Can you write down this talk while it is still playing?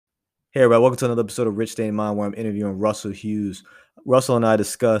Hey, everybody, welcome to another episode of Rich State of Mind, where I'm interviewing Russell Hughes. Russell and I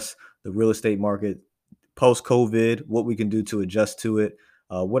discuss the real estate market post-COVID, what we can do to adjust to it,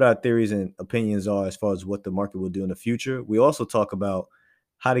 what our theories and opinions are as far as what the market will do in the future. We also talk about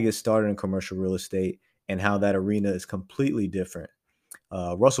how to get started in commercial real estate and how that arena is completely different.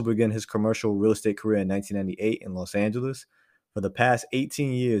 Russell began his commercial real estate career in 1998 in Los Angeles. For the past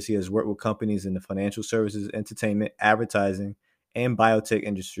 18 years, he has worked with companies in the financial services, entertainment, advertising, and biotech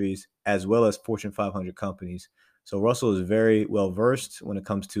industries, as well as Fortune 500 companies. So Russell is very well versed when it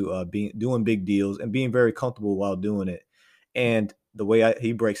comes to doing big deals and being very comfortable while doing it. And the way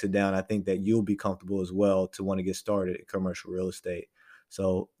he breaks it down, I think that you'll be comfortable as well to want to get started in commercial real estate.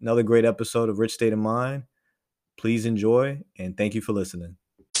 So another great episode of Rich State of Mind. Please enjoy, and thank you for listening.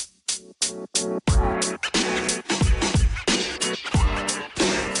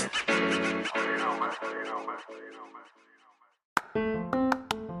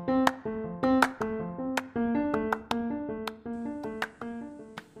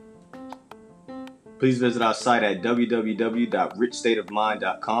 Please visit our site at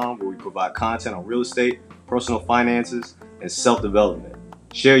www.richstateofmind.com, where we provide content on real estate, personal finances, and self-development.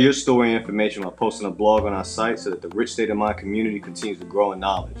 Share your story and information by posting a blog on our site so that the Rich State of Mind community continues to grow in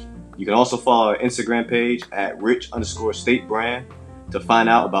knowledge. You can also follow our Instagram page at rich_state brand to find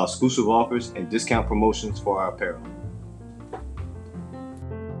out about exclusive offers and discount promotions for our apparel.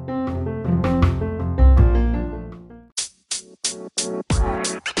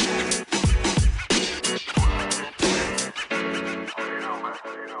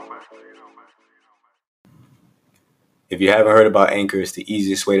 If you haven't heard about Anchor, it's the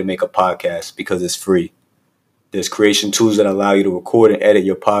easiest way to make a podcast because it's free. There's creation tools that allow you to record and edit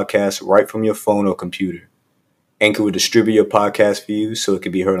your podcast right from your phone or computer. Anchor will distribute your podcast for you so it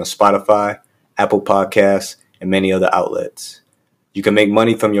can be heard on Spotify, Apple Podcasts, and many other outlets. You can make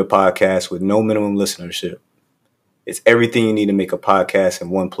money from your podcast with no minimum listenership. It's everything you need to make a podcast in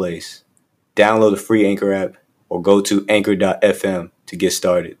one place. Download the free Anchor app or go to anchor.fm to get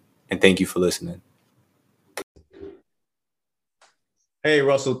started. And thank you for listening. Hey,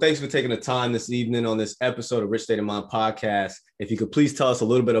 Russell, thanks for taking the time this evening on this episode of Rich State of Mind podcast. If you could please tell us a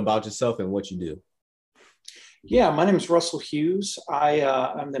little bit about yourself and what you do. Yeah, my name is Russell Hughes.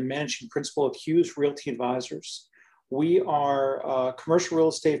 I'm the managing principal of Hughes Realty Advisors. We are commercial real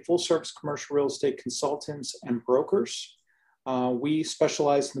estate, full service commercial real estate consultants and brokers. We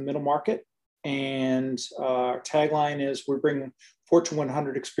specialize in the middle market, and our tagline is we bring Fortune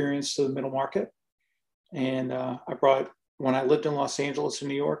 100 experience to the middle market. And when I lived in Los Angeles and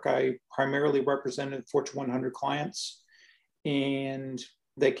New York, I primarily represented Fortune 100 clients, and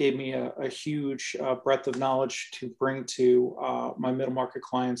that gave me a huge breadth of knowledge to bring to my middle market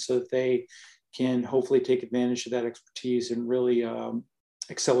clients so that they can hopefully take advantage of that expertise and really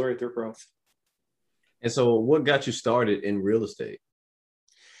accelerate their growth. And so what got you started in real estate?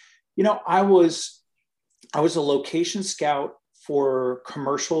 You know, I was a location scout for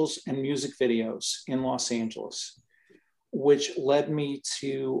commercials and music videos in Los Angeles, which led me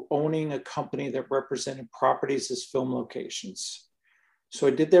to owning a company that represented properties as film locations. So I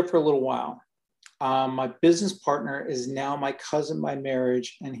did that for a little while. My business partner is now my cousin by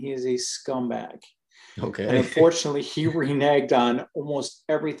marriage, and he is a scumbag. Okay. And unfortunately, he reneged on almost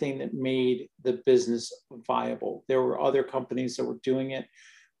everything that made the business viable. There were other companies that were doing it,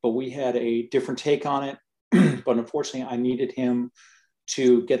 but we had a different take on it. But unfortunately, I needed him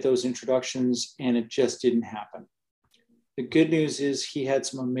to get those introductions, and it just didn't happen. The good news is he had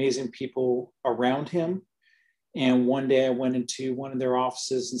some amazing people around him. And one day I went into one of their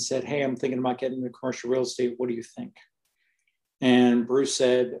offices and said, "Hey, I'm thinking about getting into commercial real estate. What do you think?" And Bruce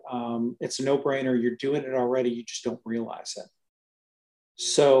said, "It's a no-brainer. You're doing it already. You just don't realize it."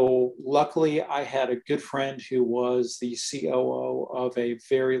 So luckily, I had a good friend who was the COO of a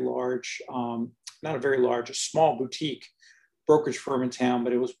very large, not a very large, a small boutique brokerage firm in town,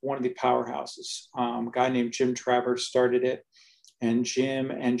 but it was one of the powerhouses. A guy named Jim Travers started it, and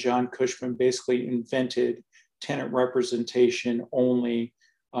Jim and John Cushman basically invented tenant representation only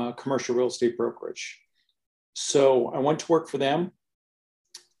commercial real estate brokerage. So I went to work for them,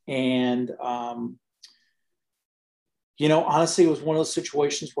 and honestly, it was one of those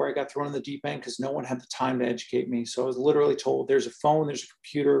situations where I got thrown in the deep end because no one had the time to educate me. So I was literally told, "There's a phone, there's a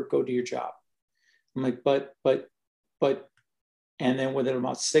computer, go do your job." I'm like, but. And then within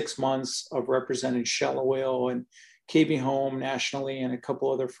about 6 months of representing Shell Oil and KB Home nationally and a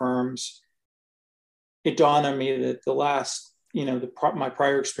couple other firms, it dawned on me that my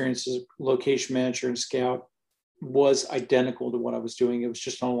prior experience as a location manager and scout was identical to what I was doing. It was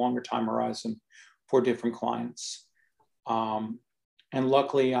just on a longer time horizon for different clients. And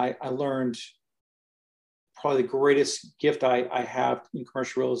luckily, I learned probably the greatest gift I have in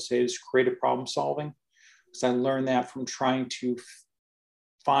commercial real estate is creative problem solving. Because I learned that from trying to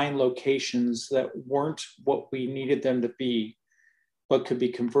find locations that weren't what we needed them to be, but could be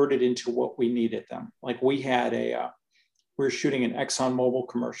converted into what we needed them. Like we were shooting an ExxonMobil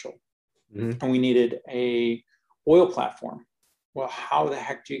commercial, and we needed a oil platform. Well, how the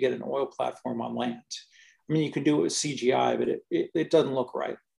heck do you get an oil platform on land? I mean, you can do it with CGI, but it doesn't look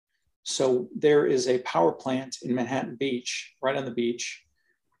right. So there is a power plant in Manhattan Beach, right on the beach.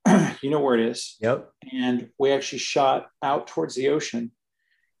 You know where it is. Yep. And we actually shot out towards the ocean,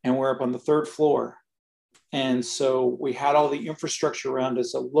 and we're up on the third floor. And so we had all the infrastructure around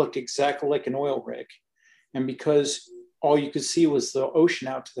us that looked exactly like an oil rig. And because all you could see was the ocean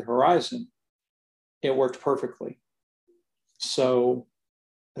out to the horizon, it worked perfectly. So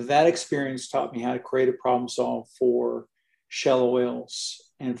that experience taught me how to create a problem solve for Shell Oils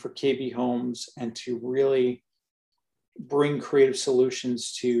and for KB Homes, and to really bring creative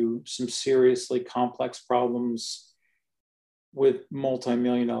solutions to some seriously complex problems with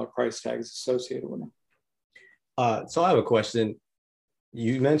multi-million-dollar price tags associated with them. So I have a question.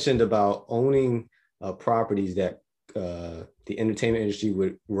 You mentioned about owning properties that the entertainment industry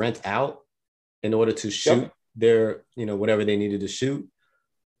would rent out in order to shoot their, whatever they needed to shoot.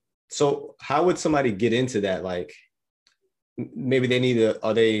 So how would somebody get into that? Like, maybe they need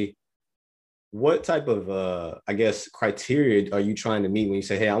what type of, criteria are you trying to meet when you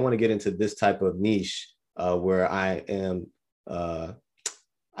say, hey, I want to get into this type of niche where I am,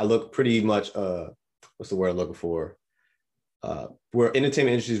 I look pretty much, what's the word I'm looking for? Where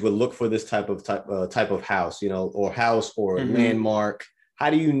entertainment industries would look for this type of house, or house or landmark. How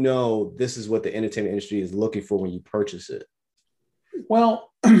do you know this is what the entertainment industry is looking for when you purchase it?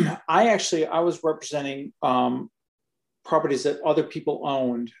 Well, I was representing properties that other people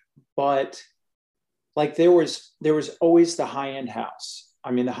owned, but like there was always the high-end house.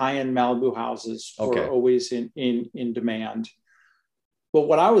 I mean, the high-end Malibu houses were always in demand. But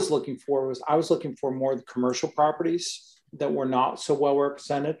what I was looking for was more the commercial properties that were not so well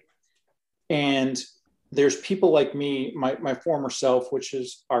represented. And there's people like me, my former self, which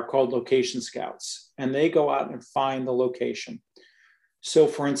are called location scouts, and they go out and find the location. So,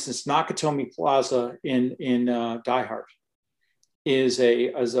 for instance, Nakatomi Plaza in Die Hard is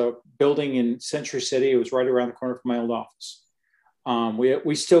a building in Century City. It was right around the corner from my old office.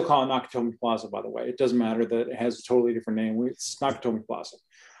 We still call it Nakatomi Plaza, by the way. It doesn't matter that it has a totally different name. It's Nakatomi Plaza.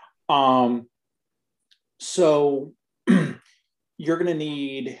 So you're going to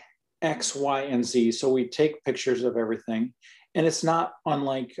need X, Y, and Z. So we take pictures of everything. And it's not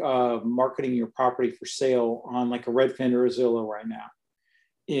unlike marketing your property for sale on like a Redfin or a Zillow right now.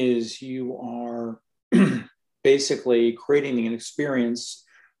 Is you are basically creating an experience,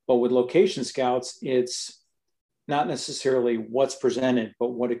 but with location scouts, it's not necessarily what's presented,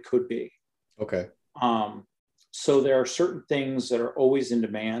 but what it could be. Okay. So there are certain things that are always in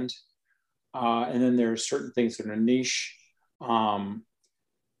demand, and then there are certain things that are niche.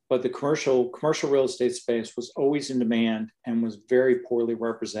 But the commercial real estate space was always in demand and was very poorly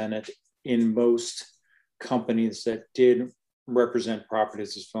represented in most companies that did represent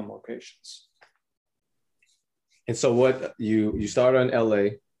properties as film locations. And so what you started in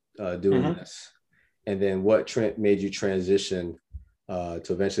LA doing this, and then what made you transition to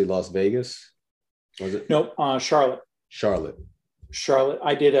eventually Las Vegas? Was it? Nope, Charlotte. Charlotte.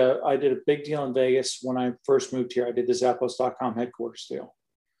 I did a big deal in Vegas when I first moved here. I did the Zappos.com headquarters deal.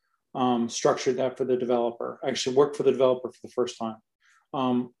 Structured that for the developer. I actually worked for the developer for the first time.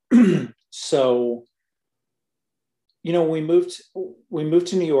 So, we moved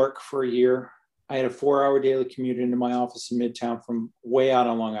to New York for a year. I had a 4-hour daily commute into my office in Midtown from way out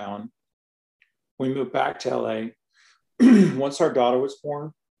on Long Island. We moved back to LA. Once our daughter was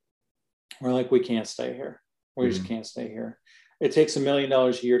born, we're like, we can't stay here. We just can't stay here. It takes $1 million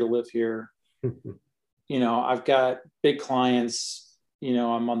a year to live here. I've got big clients.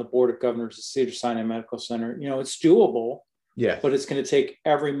 I'm on the board of governors at Cedars-Sinai Medical Center. It's doable, but it's going to take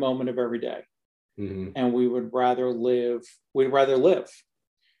every moment of every day. And we'd rather live.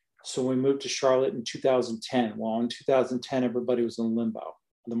 So we moved to Charlotte in 2010. Well, in 2010, everybody was in limbo.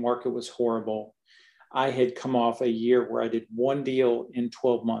 The market was horrible. I had come off a year where I did one deal in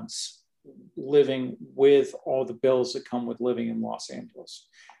 12 months, living with all the bills that come with living in Los Angeles.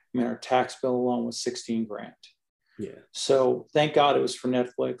 I mean, our tax bill alone was $16,000. Yeah. So thank God it was for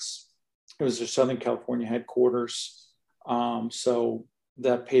Netflix. It was their Southern California headquarters. So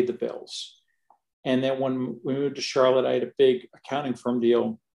that paid the bills. And then when we moved to Charlotte, I had a big accounting firm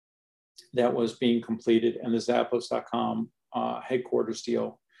deal that was being completed, and the Zappos.com headquarters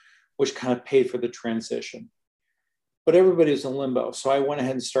deal, which kind of paid for the transition. But everybody was in limbo. So I went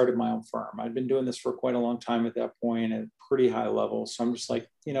ahead and started my own firm. I'd been doing this for quite a long time at that point at pretty high level. So I'm just like,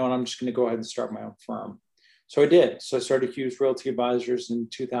 and I'm just going to go ahead and start my own firm. So I did. So I started Hughes Realty Advisors in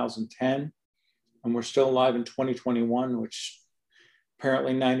 2010, and we're still alive in 2021, which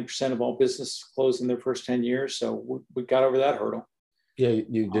apparently 90% of all businesses close in their first 10 years. So we got over that hurdle. Yeah,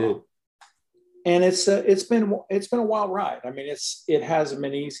 you did. And it's been a wild ride. I mean, it hasn't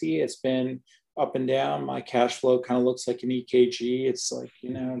been easy. It's been up and down. My cash flow kind of looks like an EKG. It's like,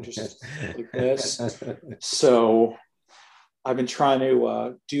 just like this. So I've been trying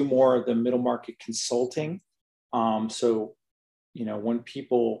to do more of the middle market consulting. So, when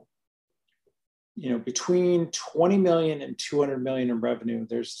people, between 20 million and 200 million in revenue,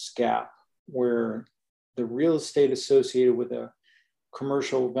 there's this gap where the real estate associated with a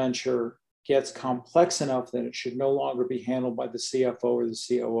commercial venture gets complex enough that it should no longer be handled by the CFO or the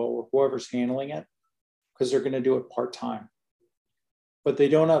COO or whoever's handling it, because they're going to do it part-time. But they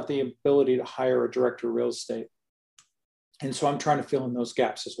don't have the ability to hire a director of real estate. And so I'm trying to fill in those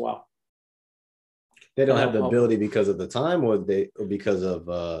gaps as well. They don't have the ability because of the time, or because of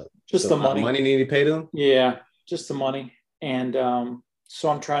just the money. Money needed to pay them? Yeah, just the money. And so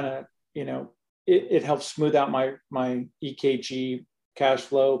I'm trying to, it helps smooth out my EKG cash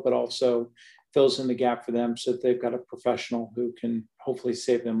flow, but also fills in the gap for them so that they've got a professional who can hopefully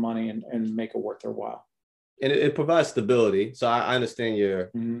save them money and make it worth their while. And it provides stability. So I understand your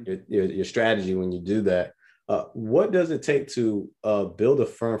strategy when you do that. What does it take to build a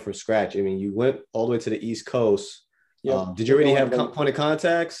firm from scratch? I mean, you went all the way to the East Coast. Yep. Did you already have point of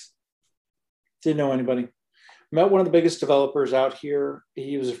contacts? Didn't know anybody. Met one of the biggest developers out here.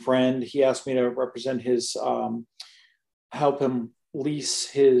 He was a friend. He asked me to represent his, help him lease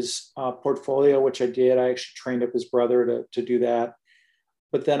his portfolio, which I did. I actually trained up his brother to do that.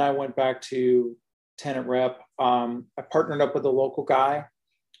 But then I went back to tenant rep. I partnered up with a local guy,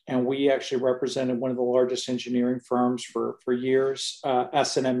 and we actually represented one of the largest engineering firms for years,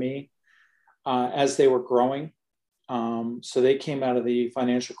 S&ME, as they were growing. So they came out of the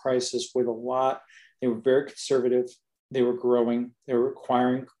financial crisis with a lot. They were very conservative. They were growing. They were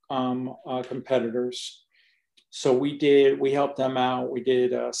acquiring competitors. So we helped them out. We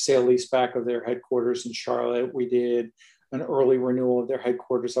did a sale leaseback of their headquarters in Charlotte. We did an early renewal of their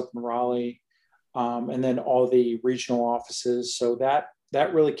headquarters up in Raleigh, and then all the regional offices. So that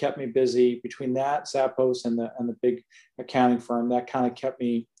really kept me busy. Between that, Zappos, and the big accounting firm, that kind of kept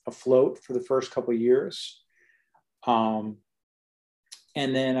me afloat for the first couple of years. And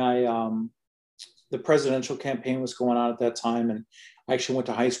then the presidential campaign was going on at that time, and I actually went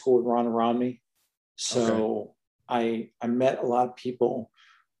to high school with Ron Romney. So I met a lot of people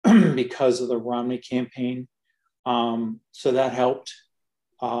because of the Romney campaign. So that helped.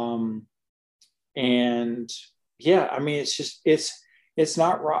 And yeah, I mean, it's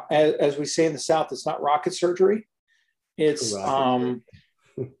not, as we say in the South, it's not rocket surgery. It's,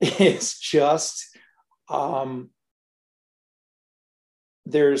 it's just, I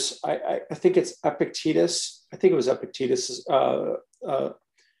think it's Epictetus. I think it was Epictetus,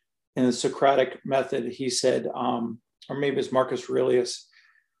 in the Socratic method, he said, or maybe it's Marcus Aurelius,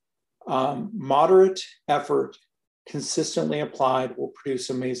 moderate effort consistently applied will produce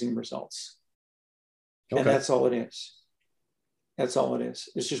amazing results. Okay. And that's all it is. That's all it is.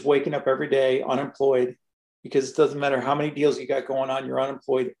 It's just waking up every day unemployed, because it doesn't matter how many deals you got going on, you're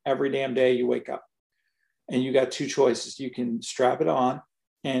unemployed every damn day you wake up. And you got two choices. You can strap it on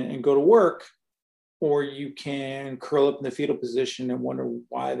and go to work, or you can curl up in the fetal position and wonder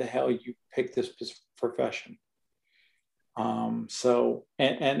why the hell you picked this profession. So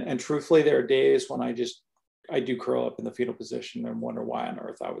truthfully, there are days when I do curl up in the fetal position and wonder why on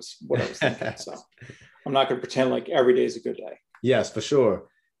earth I was thinking. So I'm not going to pretend like every day is a good day. Yes, for sure.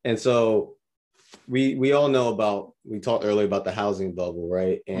 And so we all know we talked earlier about the housing bubble,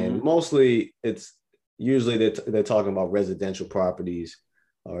 right? And mostly it's usually they're talking about residential properties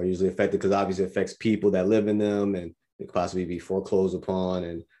are usually affected because obviously it affects people that live in them and they could possibly be foreclosed upon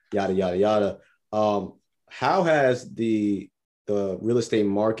and yada, yada, yada. How has the real estate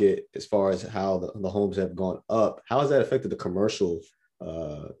market, as far as how the homes have gone up, how has that affected the commercial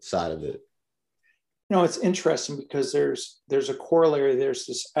side of it? It's interesting because there's a corollary. There's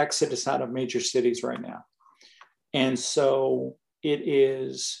this exodus out of major cities right now. And so it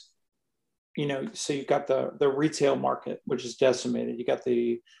is, so you've got the retail market, which is decimated. You got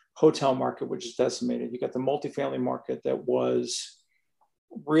the hotel market, which is decimated. You got the multifamily market that was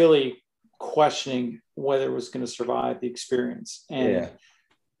really questioning whether it was going to survive the experience. And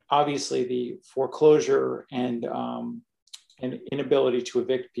obviously the foreclosure and and inability to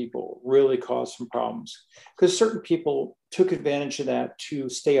evict people really caused some problems, because certain people took advantage of that to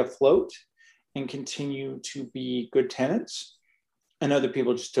stay afloat and continue to be good tenants, and other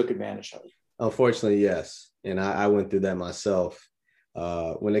people just took advantage of it. Unfortunately, yes. And I went through that myself.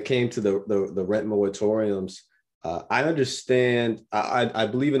 When it came to the rent moratoriums, I understand. I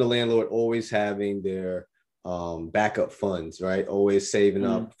believe in the landlord always having their backup funds, right? Always saving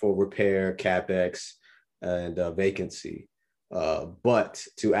up for repair, capex, and vacancy. But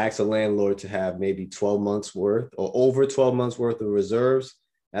to ask a landlord to have maybe 12 months worth or over 12 months worth of reserves,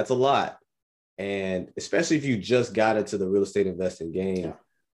 that's a lot. And especially if you just got into the real estate investing game,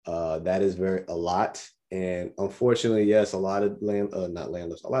 that is a lot. And unfortunately, yes, a lot of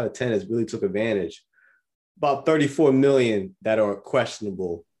a lot of tenants really took advantage. About 34 million that are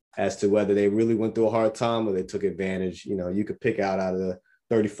questionable as to whether they really went through a hard time or they took advantage. You know, you could pick out of the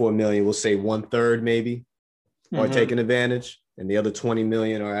 34 million, we'll say 1/3 maybe are taking advantage, and the other 20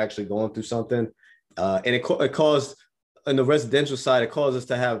 million are actually going through something. And it caused, on the residential side, it caused us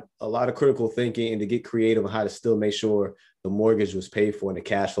to have a lot of critical thinking and to get creative on how to still make sure the mortgage was paid for and the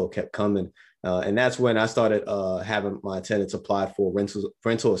cash flow kept coming. And that's when I started having my tenants apply for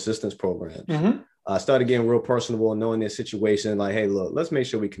rental assistance programs. I started getting real personable and knowing their situation. Like, hey, look, let's make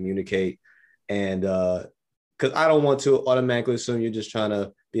sure we communicate. And because I don't want to automatically assume you're just trying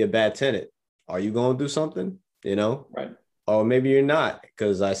to be a bad tenant. Are you going through something? You know? Right. Or maybe you're not,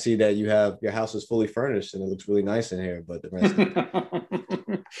 because I see that your house is fully furnished and it looks really nice in here, but the rest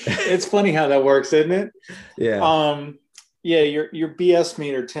it's funny how that works, isn't it? Yeah. Yeah, your BS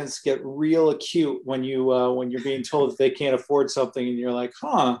meter tends to get real acute when you're being told that they can't afford something, and you're like,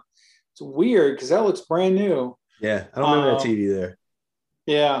 huh, it's weird because that looks brand new. Yeah, I don't remember that TV there.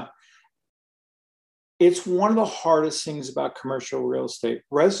 Yeah. It's one of the hardest things about commercial real estate.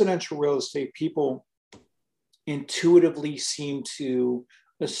 Residential real estate, people intuitively seem to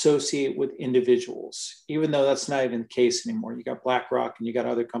associate with individuals, even though that's not even the case anymore. You got BlackRock and you got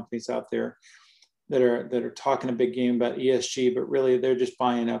other companies out there that are talking a big game about ESG, but really they're just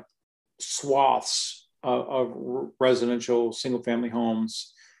buying up swaths of residential single family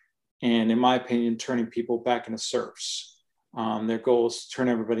homes, and in my opinion, turning people back into serfs. Their goal is to turn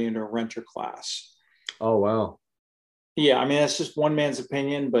everybody into a renter class. Oh, wow. Yeah, I mean, that's just one man's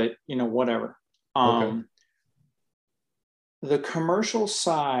opinion, but whatever. Okay. The commercial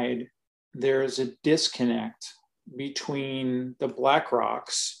side, there's a disconnect between the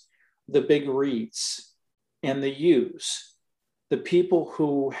BlackRocks, the big REITs, and the U's, the people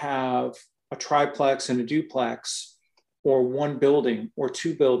who have a triplex and a duplex, or one building or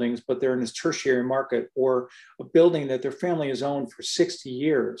two buildings, but they're in this tertiary market, or a building that their family has owned for 60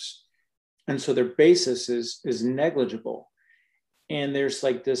 years. And so their basis is negligible. And there's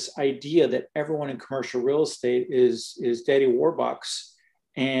like this idea that everyone in commercial real estate is Daddy Warbucks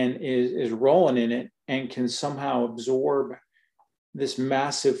and is rolling in it and can somehow absorb this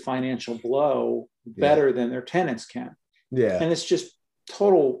massive financial blow better than their tenants can. Yeah. And it's just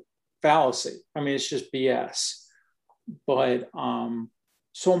total fallacy. I mean, it's just BS. But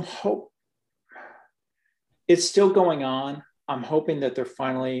so it's still going on. I'm hoping that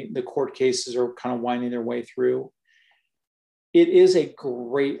the court cases are kind of winding their way through. It is a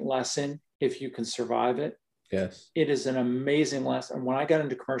great lesson if you can survive it. Yes. It is an amazing lesson. When I got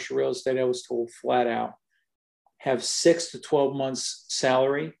into commercial real estate, I was told flat out, have 6 to 12 months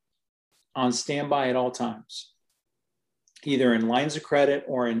salary on standby at all times, either in lines of credit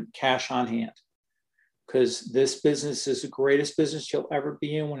or in cash on hand. Because this business is the greatest business you'll ever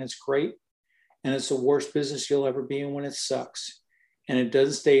be in when it's great, and it's the worst business you'll ever be in when it sucks. And it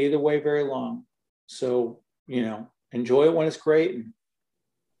doesn't stay either way very long. So, enjoy it when it's great, and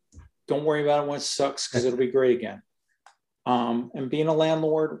don't worry about it when it sucks, because it'll be great again. And being a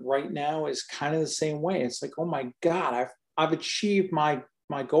landlord right now is kind of the same way. It's like, oh my God, I've achieved my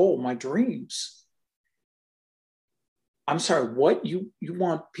goal, my dreams. I'm sorry, what? You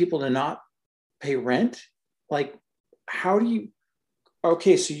want people to not pay rent? Like, how do you?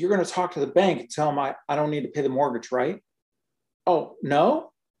 Okay, so you're going to talk to the bank and tell them I don't need to pay the mortgage, right? Oh,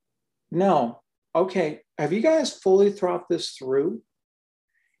 no. Okay, have you guys fully thought this through?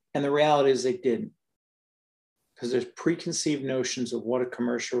 And the reality is they didn't, because there's preconceived notions of what a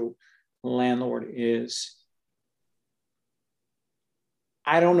commercial landlord is.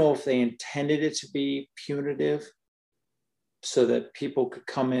 I don't know if they intended it to be punitive so that people could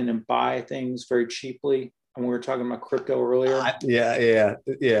come in and buy things very cheaply. And we were talking about crypto earlier. Yeah.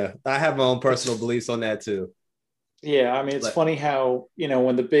 I have my own personal beliefs on that too. Yeah, I mean, it's funny how,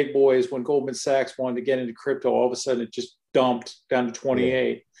 when the big boys, when Goldman Sachs wanted to get into crypto, all of a sudden it just dumped down to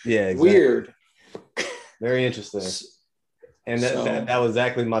 28. Yeah, exactly. Weird. Very interesting. And So that was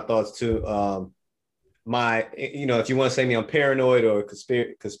exactly my thoughts too. If you want to say me, I'm paranoid or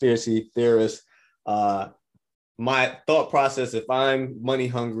conspiracy theorist. My thought process: if I'm money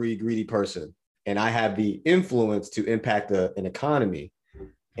hungry, greedy person, and I have the influence to impact an economy,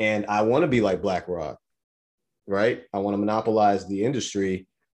 and I want to be like BlackRock, right? I want to monopolize the industry.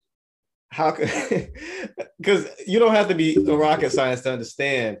 How? Because you don't have to be a rocket science to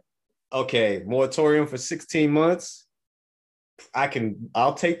understand. Okay, moratorium for 16 months.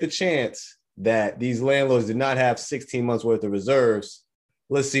 I'll take the chance that these landlords did not have 16 months worth of reserves.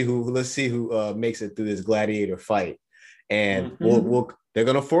 Let's see who makes it through this gladiator fight. And they're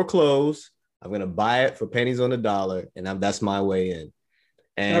gonna foreclose. I'm gonna buy it for pennies on the dollar, and that's my way in.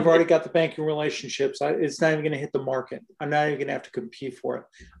 And I've already got the banking relationships. It's not even going to hit the market. I'm not even going to have to compete for it.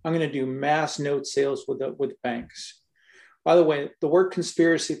 I'm going to do mass note sales with banks. By the way, the word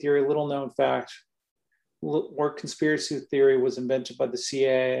conspiracy theory, little known fact, word conspiracy theory was invented by the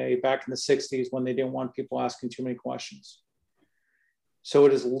CIA back in the 60s when they didn't want people asking too many questions. So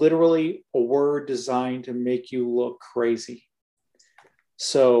it is literally a word designed to make you look crazy.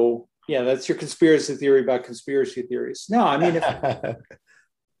 So yeah, that's your conspiracy theory about conspiracy theories. No, I mean,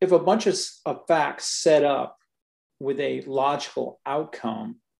 if a bunch of facts set up with a logical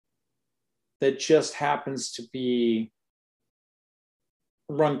outcome that just happens to be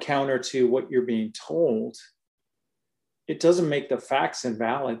run counter to what you're being told, it doesn't make the facts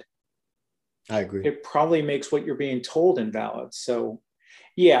invalid. I agree. It probably makes what you're being told invalid. So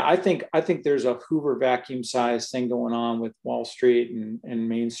yeah, I think there's a Hoover vacuum size thing going on with Wall Street and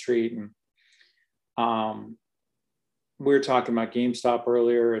Main Street. And we were talking about GameStop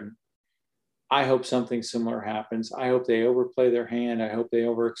earlier, and I hope something similar happens. I hope they overplay their hand. I hope they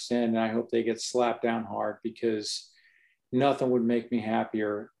overextend, and I hope they get slapped down hard, because nothing would make me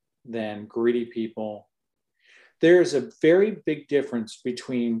happier than greedy people. There's a very big difference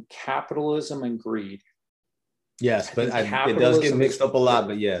between capitalism and greed. Yes, but it does get mixed up a lot,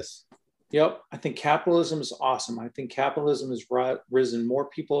 but yes. Yep. I think capitalism is awesome. I think capitalism has risen more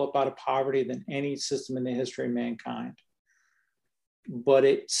people up out of poverty than any system in the history of mankind. But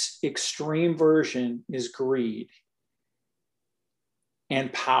its extreme version is greed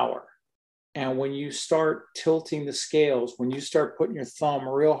and power. And when you start tilting the scales, when you start putting your thumb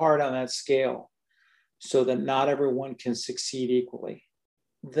real hard on that scale so that not everyone can succeed equally,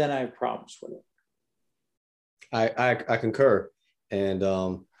 then I have problems with it. I concur. And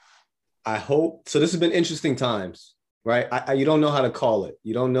I hope, so this has been interesting times, right? You don't know how to call it.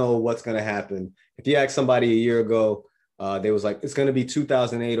 You don't know what's going to happen. If you asked somebody a year ago, they was like, it's going to be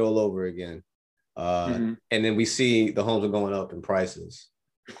 2008 all over again. And then we see the homes are going up in prices.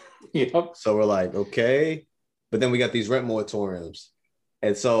 Yep. So we're like, okay. But then we got these rent moratoriums.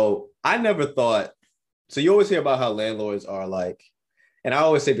 And so I never thought, so you always hear about how landlords are like, and I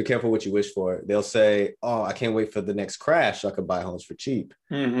always say, be careful what you wish for. They'll say, oh, I can't wait for the next crash so I could buy homes for cheap.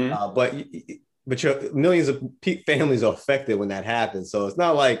 But millions of families are affected when that happens. So it's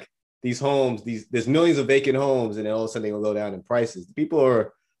not like these homes, there's millions of vacant homes, and then all of a sudden they will go down in prices. People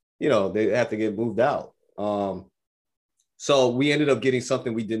are, they have to get moved out. So we ended up getting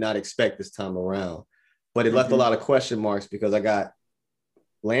something we did not expect this time around, but it left a lot of question marks, because I got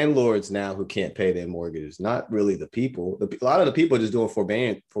landlords now who can't pay their mortgages. Not really the people. A lot of the people are just doing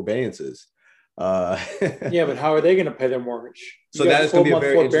forbearances. Yeah, but how are they going to pay their mortgage? So that is going to be a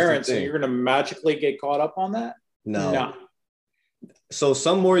very interesting thing. So you're going to magically get caught up on that? No. So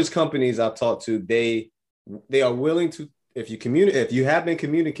some mortgage companies I've talked to, they are willing to, if you have been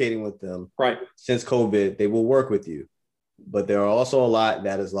communicating with them right since COVID, they will work with you. But there are also a lot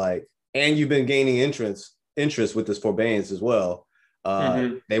that is like, and you've been gaining interest with this forbearance as well.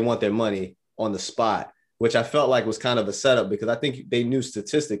 They want their money on the spot, which I felt like was kind of a setup, because I think they knew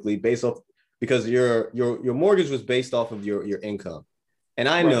statistically based off, because your mortgage was based off of your income. And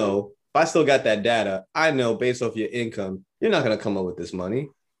I know if I still got that data, I know based off your income, you're not going to come up with this money.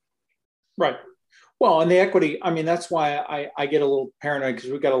 Right. Well, and the equity, I mean, that's why I get a little paranoid,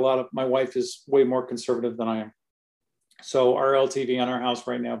 because we've got my wife is way more conservative than I am. So our LTV on our house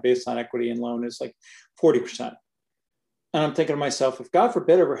right now, based on equity and loan, is like 40%. And I'm thinking to myself, if God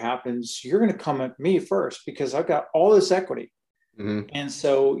forbid ever happens, you're going to come at me first, because I've got all this equity. And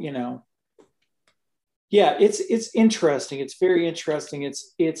so, yeah, it's interesting. It's very interesting.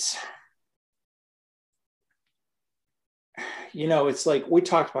 It's like we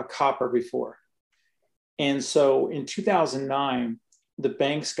talked about copper before. And so in 2009, the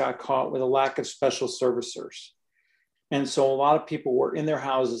banks got caught with a lack of special servicers. And so a lot of people were in their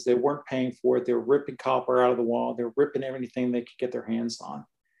houses. They weren't paying for it. They were ripping copper out of the wall. They were ripping everything they could get their hands on.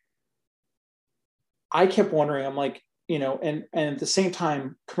 I kept wondering, I'm like, and at the same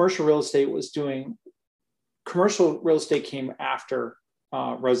time, commercial real estate came after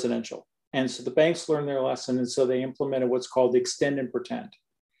residential. And so the banks learned their lesson. And so they implemented what's called the extend and pretend.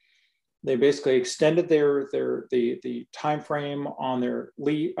 They basically extended the time frame on their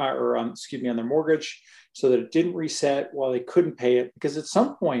on their mortgage so that it didn't reset while they couldn't pay it. Because at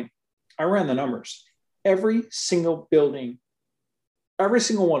some point, I ran the numbers. Every single building, every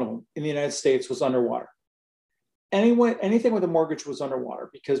single one of them in the United States was underwater. Anything with a mortgage was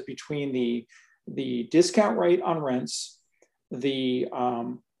underwater, because between the discount rate on rents, the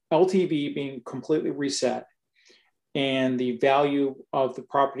LTV being completely reset, and the value of the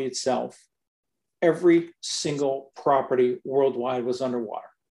property itself, every single property worldwide was underwater.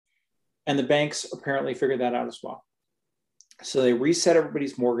 And the banks apparently figured that out as well. So they reset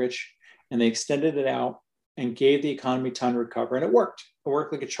everybody's mortgage and they extended it out and gave the economy time to recover. And it worked. It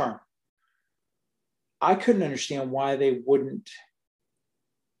worked like a charm. I couldn't understand why they wouldn't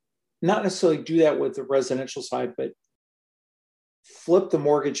not necessarily do that with the residential side, but flip the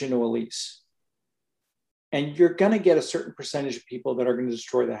mortgage into a lease. And you're going to get a certain percentage of people that are going to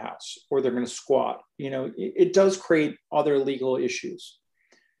destroy the house, or they're going to squat. It does create other legal issues.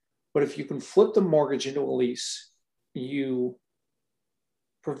 But if you can flip the mortgage into a lease, you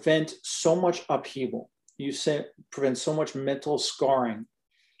prevent so much upheaval. You prevent so much mental scarring,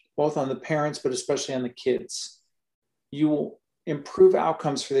 both on the parents, but especially on the kids. You will improve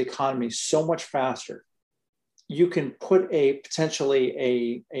outcomes for the economy so much faster. You can put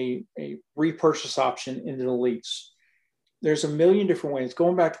potentially a repurchase option into the lease. There's a million different ways.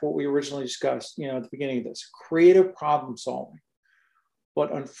 Going back to what we originally discussed, at the beginning of this, creative problem solving.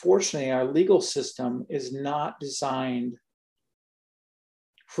 But unfortunately, our legal system is not designed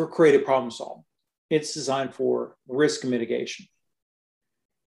for creative problem solving. It's designed for risk mitigation.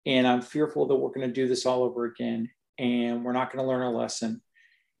 And I'm fearful that we're going to do this all over again, and we're not going to learn our lesson.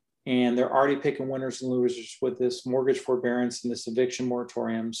 And they're already picking winners and losers with this mortgage forbearance and this eviction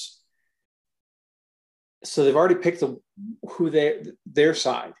moratoriums. So they've already picked their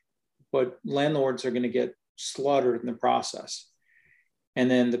side, but landlords are going to get slaughtered in the process. And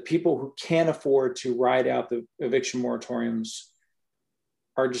then the people who can't afford to ride out the eviction moratoriums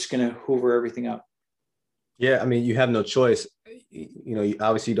are just going to hoover everything up. Yeah, I mean, you have no choice. You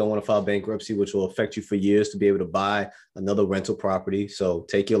obviously don't want to file bankruptcy, which will affect you for years to be able to buy another rental property. So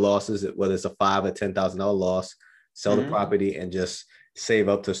take your losses, whether it's a $5,000 or $10,000 loss, sell the property and just save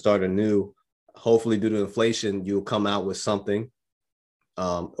up to start anew. Hopefully, due to inflation, you'll come out with something,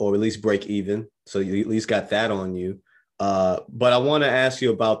 or at least break even. So you at least got that on you. But I want to ask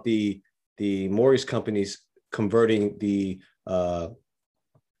you about the mortgage companies converting the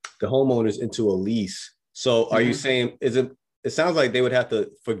homeowners into a lease. So are you saying, it sounds like they would have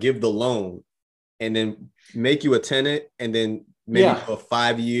to forgive the loan and then make you a tenant, and then maybe a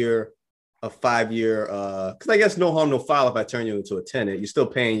 5-year, because I guess no harm, no foul if I turn you into a tenant. You're still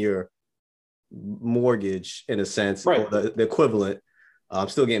paying your mortgage in a sense, right, or the equivalent. I'm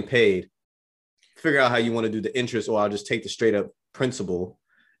still getting paid. Figure out how you want to do the interest, or I'll just take the straight up principal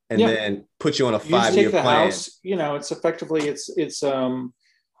and then put you on a 5-year plan. House, it's effectively, I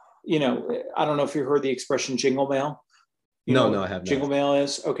don't know if you heard the expression jingle mail. No, I have not. Jingle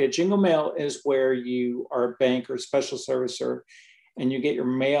mail is where you are a bank or a special servicer, and you get your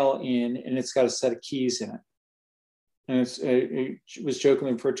mail in, and it's got a set of keys in it. And it was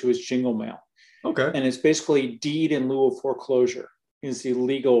jokingly referred to as jingle mail. Okay. And it's basically deed in lieu of foreclosure is the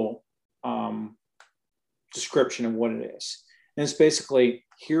legal description of what it is. And it's basically,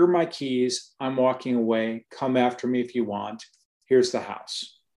 here are my keys. I'm walking away. Come after me if you want. Here's the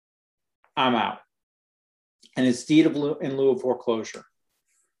house. I'm out. And it's deed in lieu of foreclosure.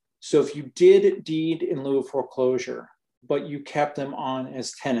 So if you did deed in lieu of foreclosure, but you kept them on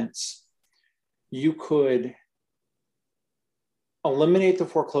as tenants, you could eliminate the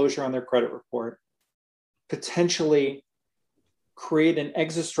foreclosure on their credit report, potentially create an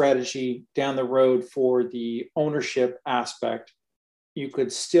exit strategy down the road for the ownership aspect. You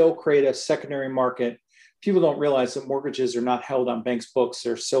could still create a secondary market. People don't realize that mortgages are not held on banks' books.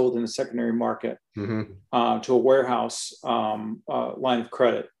 They're sold in the secondary market to a warehouse line of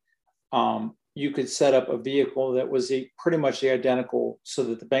credit. You could set up a vehicle that was pretty much the identical, so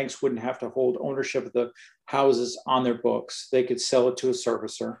that the banks wouldn't have to hold ownership of the houses on their books. They could sell it to a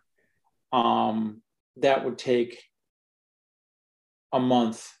servicer. That would take a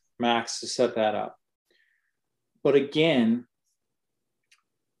month max to set that up. But again,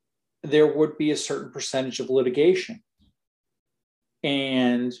 there would be a certain percentage of litigation.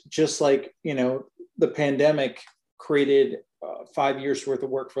 And just like, the pandemic created 5 years worth of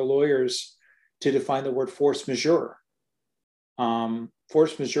work for lawyers to define the word force majeure.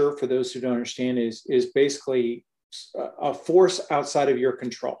 Force majeure, for those who don't understand, is basically a force outside of your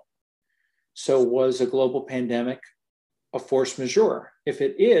control. So was a global pandemic a force majeure? If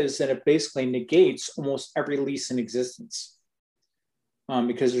it is, then it basically negates almost every lease in existence,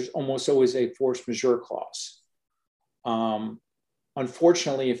 because there's almost always a force majeure clause.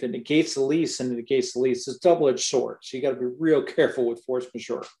 Unfortunately, if it negates the lease and it negates the lease, it's a double-edged sword. So you got to be real careful with force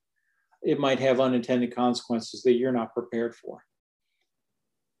majeure. It might have unintended consequences that you're not prepared for.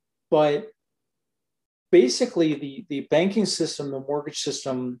 But basically, the banking system, the mortgage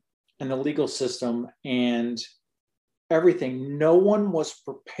system, and the legal system, and everything, no one was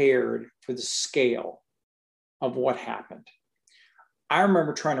prepared for the scale of what happened. I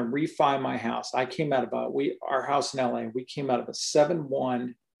remember trying to refi my house. I came out of our house in LA, we came out of a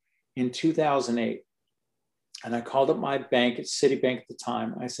 7-1 in 2008. And I called up my bank at Citibank at the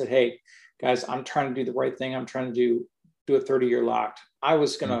time. I said, hey, guys, I'm trying to do the right thing. I'm trying to do a 30-year locked. I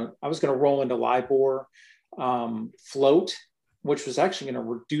was gonna roll into LIBOR float, which was actually going to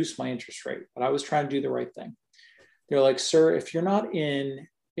reduce my interest rate, but I was trying to do the right thing. They're like, sir, if you're not in,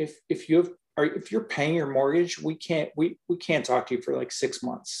 if you're paying your mortgage, we can't talk to you for like 6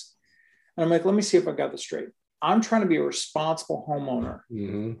 months. And I'm like, let me see if I got this straight. I'm trying to be a responsible homeowner,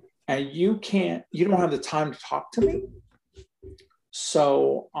 and you don't have the time to talk to me.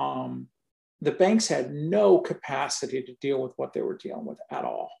 So the banks had no capacity to deal with what they were dealing with at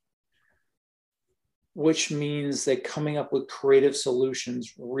all, which means that coming up with creative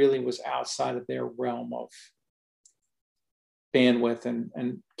solutions really was outside of their realm of bandwidth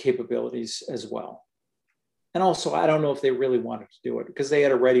and capabilities as well. And also, I don't know if they really wanted to do it because they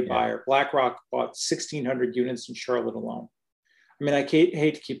had a ready buyer. BlackRock bought 1,600 units in Charlotte alone. I mean, I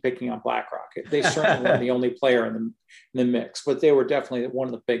hate to keep picking on BlackRock. They certainly weren't the only player in the mix, but they were definitely one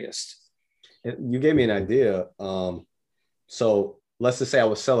of the biggest. You gave me an idea. So let's just say I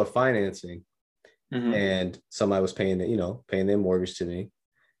was seller financing, and somebody was paying their mortgage to me,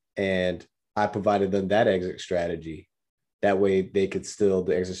 and I provided them that exit strategy. That way they could still,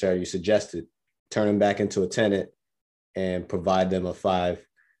 the exit strategy you suggested, turn them back into a tenant and provide them a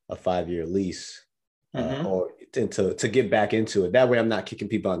 5-year lease, or to get back into it. That way I'm not kicking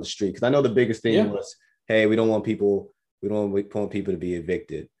people on the street. Because I know the biggest thing was, hey, we don't want people to be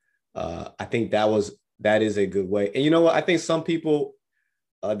evicted. I think that is a good way. And you know what? I think some people,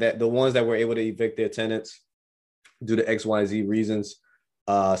 that the ones that were able to evict their tenants due to X, Y, Z reasons,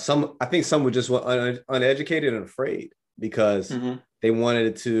 I think some were just uneducated and afraid because they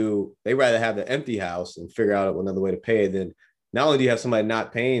they'd rather have the empty house and figure out another way to pay it. Then not only do you have somebody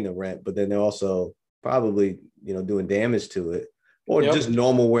not paying the rent, but then they're also probably, doing damage to it, or just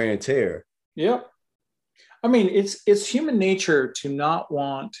normal wear and tear. Yep. I mean, it's human nature to not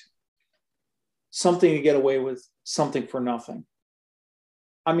want something to get away with something for nothing.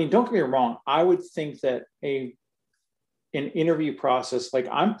 I mean, don't get me wrong. I would think that an interview process, like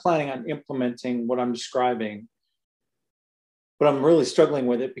I'm planning on implementing what I'm describing, but I'm really struggling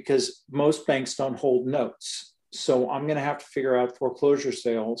with it because most banks don't hold notes. So I'm going to have to figure out foreclosure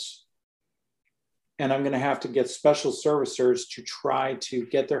sales, and I'm going to have to get special servicers to try to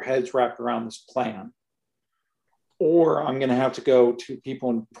get their heads wrapped around this plan. Or I'm going to have to go to people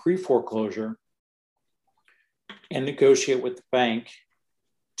in pre-foreclosure and negotiate with the bank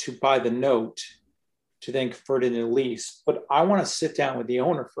to buy the note to then convert it into a lease. But I want to sit down with the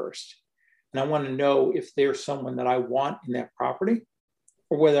owner first. And I want to know if they're someone that I want in that property,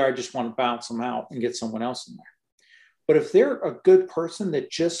 or whether I just want to bounce them out and get someone else in there. But if they're a good person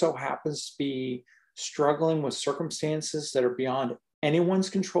that just so happens to be struggling with circumstances that are beyond anyone's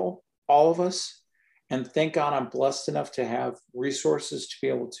control, all of us, and thank God I'm blessed enough to have resources to be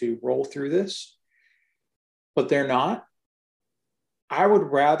able to roll through this, but they're not, I would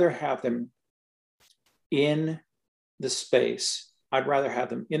rather have them in the space. I'd rather have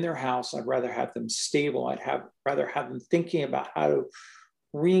them in their house. I'd rather have them stable. Rather have them thinking about how to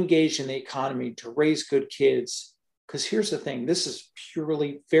re-engage in the economy, to raise good kids. Because here's the thing, this is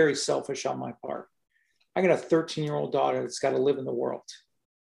purely very selfish on my part. I got a 13-year-old daughter that's got to live in the world.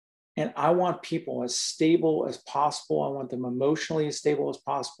 And I want people as stable as possible. I want them emotionally as stable as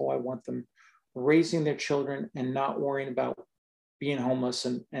possible. I want them raising their children and not worrying about being homeless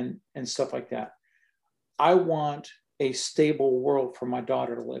and stuff like that. I want a stable world for my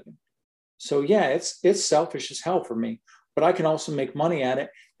daughter to live in. So yeah, it's selfish as hell for me, but I can also make money at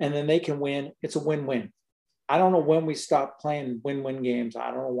it, and then they can win. It's a win-win. I don't know when we stopped playing win-win games. I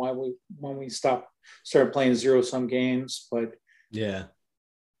don't know when we started playing zero-sum games, but yeah,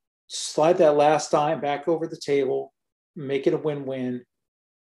 slide that last dime back over the table, make it a win-win,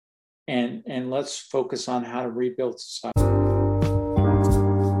 and let's focus on how to rebuild society.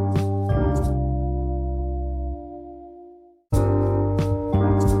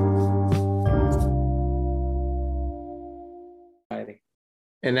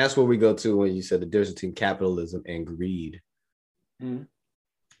 And that's where we go to when you said the difference between capitalism and greed. Mm-hmm.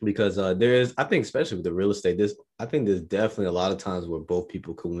 Because there is, I think, especially with the real estate, I think there's definitely a lot of times where both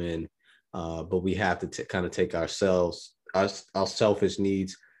people can win, but we have to kind of take our selfish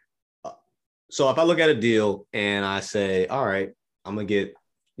needs. So if I look at a deal and I say, all right, I'm gonna get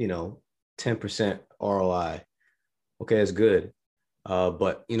 10% ROI, okay, that's good.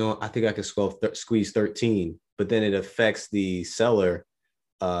 But I think I can squeeze 13, but then it affects the seller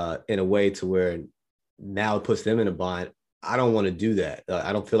in a way to where now it puts them in a bind. I don't want to do that.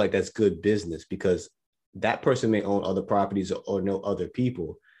 I don't feel like that's good business because that person may own other properties or know other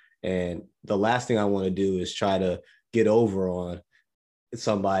people. And the last thing I want to do is try to get over on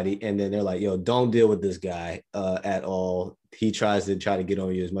somebody. And then they're like, yo, don't deal with this guy at all. He tries to get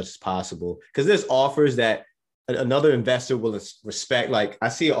on you as much as possible. Because there's offers that another investor will respect. Like I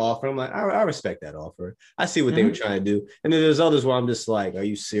see an offer, I'm like, I respect that offer. I see what they were trying to do. And then there's others where I'm just like, are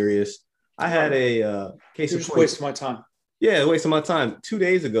you serious? I had a case of wasting my time. Yeah, wasting my time. 2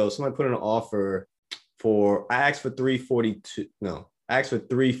 days ago, somebody put in an offer I asked for 342. No, I asked for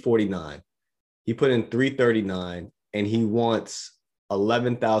 349. He put in 339 and he wants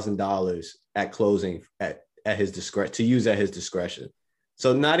 $11,000 at closing at his discretion to use at his discretion.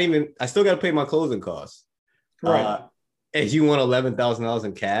 So I still got to pay my closing costs. Right. And you want $11,000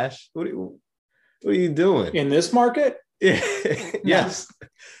 in cash? What are you doing? In this market? Yeah. Yes.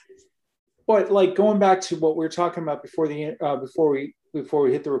 But like going back to what we were talking about before we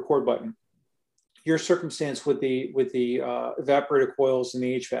hit the record button, your circumstance with the evaporator coils and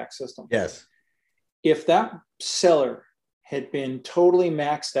the HVAC system. Yes. If that seller had been totally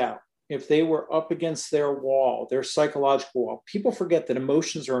maxed out, if they were up against their wall, their psychological wall, people forget that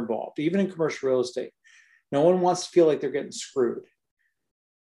emotions are involved, even in commercial real estate. No one wants to feel like they're getting screwed.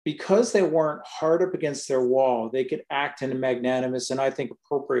 Because they weren't hard up against their wall, they could act in a magnanimous and I think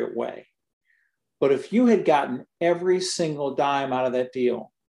appropriate way. But if you had gotten every single dime out of that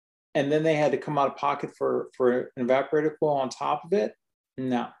deal, and then they had to come out of pocket for an evaporator coil on top of it,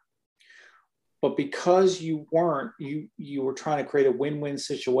 no. But because you weren't, you were trying to create a win-win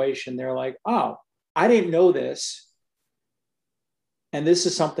situation, they're like, oh, I didn't know this. And this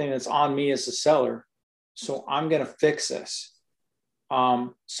is something that's on me as a seller. So I'm going to fix this.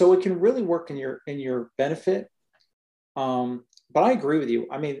 So it can really work in your benefit. But I agree with you.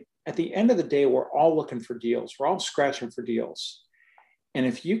 I mean, at the end of the day, we're all looking for deals. We're all scratching for deals. And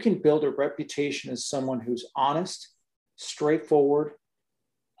if you can build a reputation as someone who's honest, straightforward,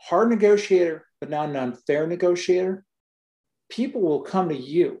 hard negotiator, but not an unfair negotiator, people will come to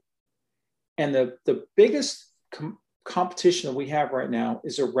you. And the biggest competition that we have right now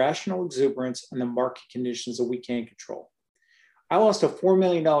is irrational exuberance and the market conditions that we can't control. I lost a $4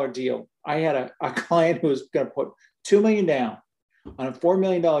 million deal. I had a client who was going to put $2 million down on a $4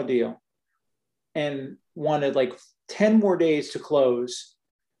 million deal and wanted like 10 more days to close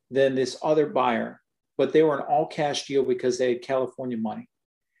than this other buyer, but they were an all cash deal because they had California money.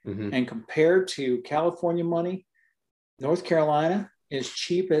 Mm-hmm. And compared to California money, North Carolina is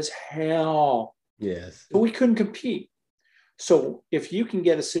cheap as hell. Yes. But we couldn't compete. So if you can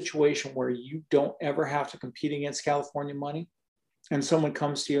get a situation where you don't ever have to compete against California money, and someone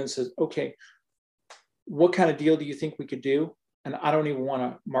comes to you and says, okay, what kind of deal do you think we could do? And I don't even want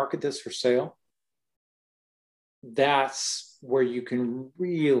to market this for sale. That's where you can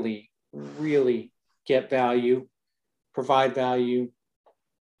really, really get value, provide value,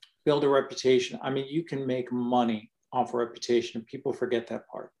 build a reputation. I mean, you can make money off a reputation, and people forget that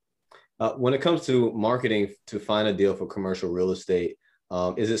part. When it comes to marketing to find a deal for commercial real estate,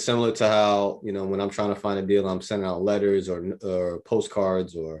 is it similar to how, when I'm trying to find a deal, I'm sending out letters or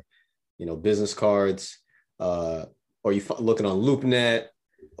postcards or, business cards? Or are you looking on LoopNet,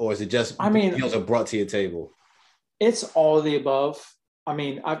 or is it just deals are brought to your table? It's all of the above. I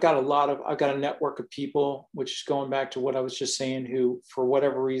mean, I've got a network of people, which is going back to what I was just saying, who, for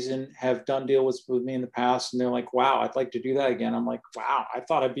whatever reason, have done deals with me in the past. And they're like, wow, I'd like to do that again. I'm like, wow, I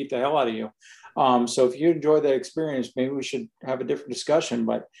thought I beat the hell out of you. So if you enjoy that experience, maybe we should have a different discussion.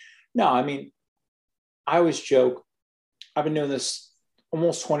 But no, I mean, I always joke, I've been doing this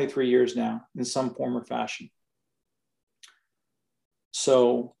almost 23 years now in some form or fashion.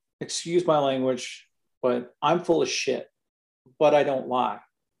 So excuse my language, but I'm full of shit. But I don't lie.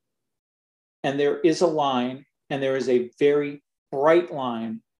 And there is a line, and there is a very bright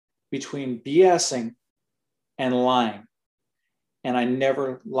line between BSing and lying. And I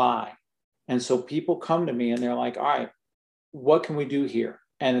never lie. And so people come to me and they're like, all right, what can we do here?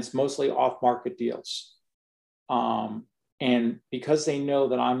 And it's mostly off-market deals. And because they know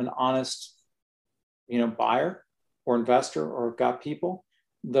that I'm an honest, buyer or investor or got people,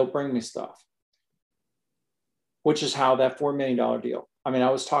 they'll bring me stuff, which is how that $4 million deal. I mean, I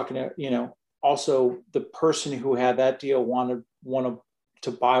was talking to, also the person who had that deal wanted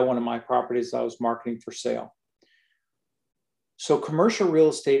to buy one of my properties I was marketing for sale. So commercial real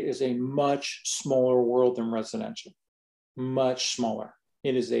estate is a much smaller world than residential, much smaller.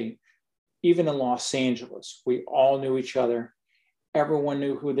 It is even in Los Angeles, we all knew each other. Everyone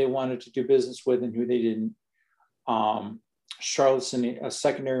knew who they wanted to do business with and who they didn't. Charlotte's in a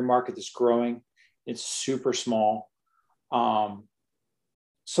secondary market that's growing. It's super small.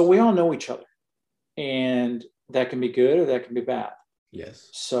 So we all know each other, and that can be good or that can be bad. Yes.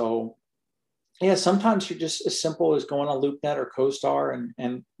 So yeah, sometimes you're just as simple as going on LoopNet or CoStar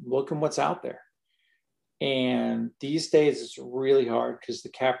and looking what's out there. And these days it's really hard because the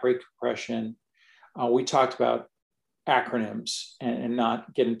cap rate compression, we talked about acronyms and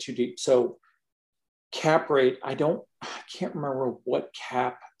not getting too deep. So cap rate, I can't remember what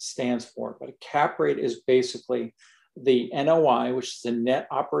cap stands for, but a cap rate is basically the NOI, which is the net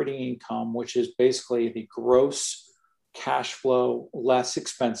operating income, which is basically the gross cash flow less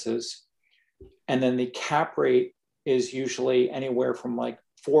expenses. And then the cap rate is usually anywhere from like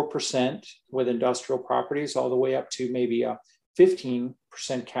 4% with industrial properties all the way up to maybe a 15%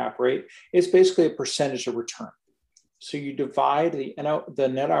 cap rate. It's basically a percentage of return. So you divide the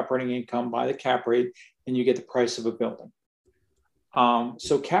net operating income by the cap rate and you get the price of a building.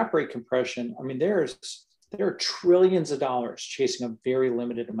 So cap rate compression, I mean, there are trillions of dollars chasing a very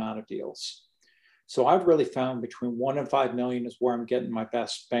limited amount of deals. So I've really found between 1 and 5 million is where I'm getting my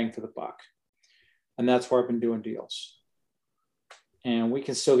best bang for the buck. And that's where I've been doing deals. And we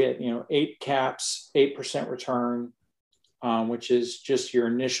can still get, 8 caps, 8% return, which is just your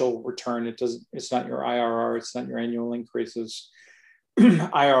initial return. It's not your IRR. It's not your annual increases.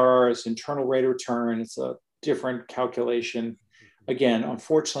 IRR is internal rate of return. It's a different calculation. Again,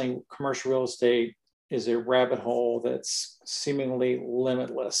 unfortunately, commercial real estate is a rabbit hole that's seemingly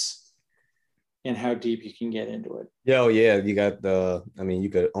limitless in how deep you can get into it. Yeah, you got you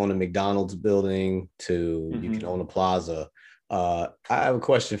could own a McDonald's building to you can own a plaza. I have a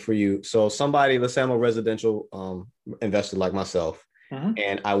question for you. So somebody, let's say I'm a residential investor like myself,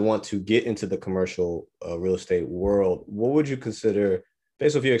 and I want to get into the commercial real estate world. What would you consider,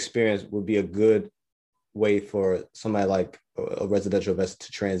 based off your experience, would be a good way for somebody like a residential investor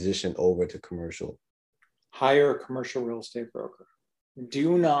to transition over to commercial? Hire a commercial real estate broker.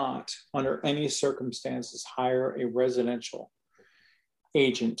 Do not, under any circumstances, hire a residential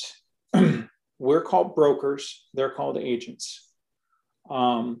agent. We're called brokers. They're called agents.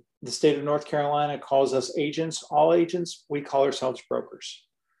 The state of North Carolina calls us agents. All agents, we call ourselves brokers.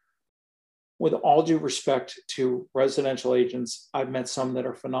 With all due respect to residential agents, I've met some that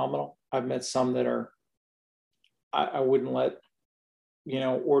are phenomenal. I've met some that are, I wouldn't let,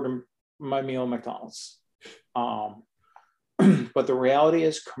 order my meal at McDonald's. But the reality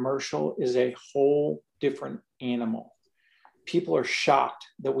is commercial is a whole different animal. People are shocked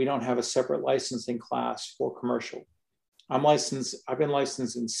that we don't have a separate licensing class for commercial. I've been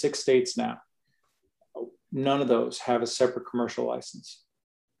licensed in 6 states now. None of those have a separate commercial license.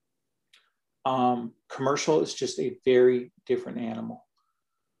 Commercial is just a very different animal.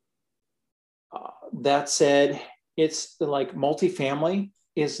 That said, it's like multifamily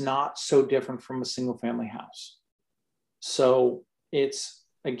is not so different from a single family house. So it's,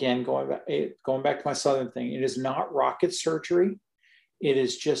 again, going back to my Southern thing, it is not rocket surgery. It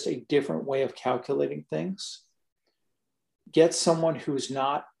is just a different way of calculating things. Get someone who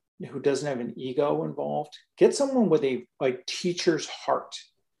doesn't have an ego involved. Get someone with a teacher's heart.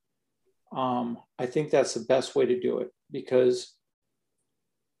 I think that's the best way to do it, because,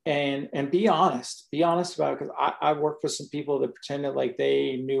 and be honest about it. Because I worked with some people that pretended like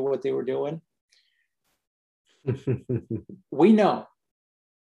they knew what they were doing. We know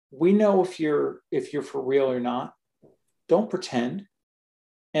if you're for real or not. Don't pretend.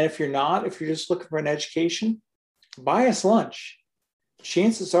 And if you're just looking for an education, buy us lunch.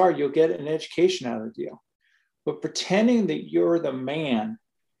 Chances are you'll get an education out of the deal. But pretending that you're the man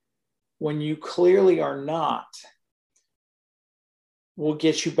when you clearly are not will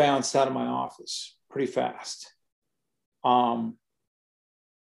get you bounced out of my office pretty fast. The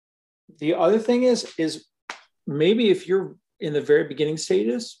other thing is maybe if you're in the very beginning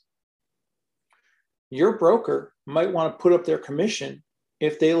stages, your broker might want to put up their commission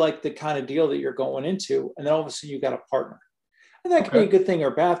if they like the kind of deal that you're going into, and then all of a sudden you got a partner. And that could be a good thing or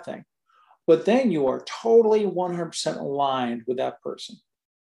a bad thing. But then you are totally 100% aligned with that person.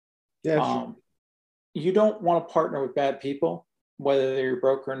 Yeah. You don't want to partner with bad people, whether they're your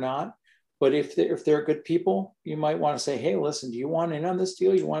broker or not. But if they're good people, you might want to say, hey, listen, do you want in on this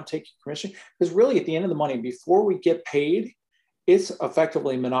deal? You want to take your commission? Because really, at the end of the money, before we get paid, it's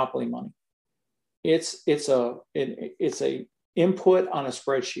effectively monopoly money. It's a input on a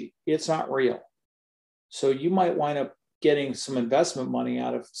spreadsheet. It's not real. So you might wind up getting some investment money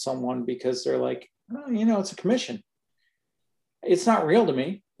out of someone because they're like, oh, it's a commission. It's not real to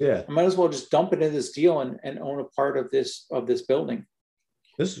me. Yeah. I might as well just dump it in this deal and own a part of this building.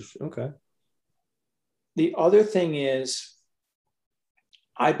 This is okay. The other thing is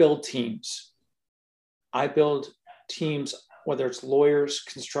I build teams. I build teams, whether it's lawyers,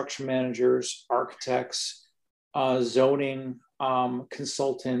 construction managers, architects, zoning,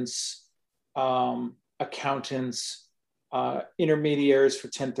 consultants, accountants, intermediaries for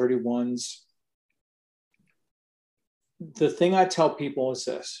 1031s. The thing I tell people is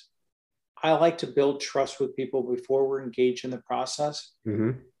this: I like to build trust with people before we're engaged in the process,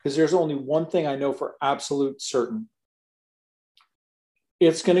 because there's only one thing I know for absolute certain.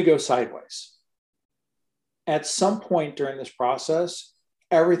 It's going to go sideways. At some point during this process,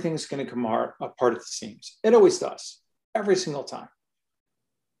 everything's going to come apart at the seams. It always does, every single time.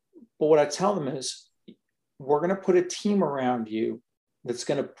 But what I tell them is, we're going to put a team around you that's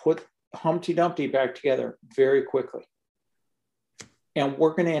going to put Humpty Dumpty back together very quickly. And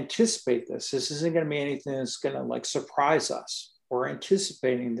we're going to anticipate this. This isn't going to be anything that's going to like surprise us. We're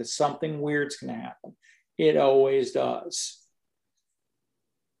anticipating that something weird's going to happen. It always does.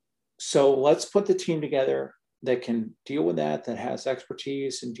 So let's put the team together that can deal with that has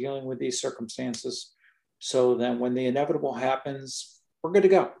expertise in dealing with these circumstances. So then when the inevitable happens, we're good to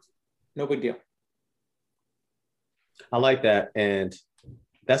go. No big deal. I like that. And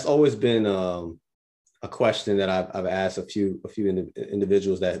that's always been a question that I've asked a few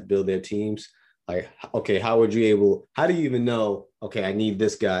individuals that build their teams. Like, okay, how do you even know, okay, I need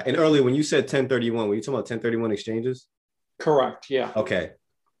this guy? And earlier when you said 1031, were you talking about 1031 exchanges? Correct. Yeah. Okay.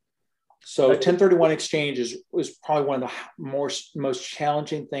 So 1031 exchange is probably one of the most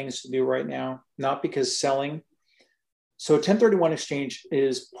challenging things to do right now, not because selling. So 1031 exchange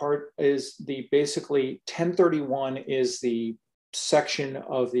basically 1031 is the section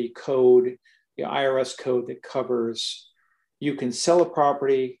of the code, the IRS code that covers you can sell a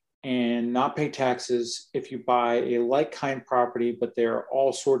property and not pay taxes if you buy a like-kind property, but there are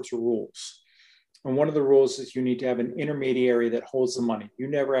all sorts of rules. And one of the rules is you need to have an intermediary that holds the money. You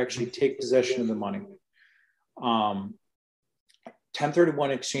never actually take possession of the money.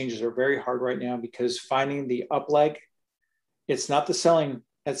 1031 exchanges are very hard right now because finding the up leg, it's not the selling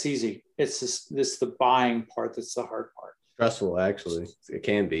that's easy. It's the buying part that's the hard part. Stressful, actually. It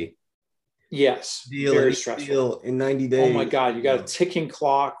can be. Yes, very stressful. Deal in 90 days. Oh my God, you got a ticking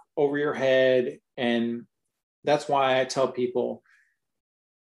clock over your head. And that's why I tell people,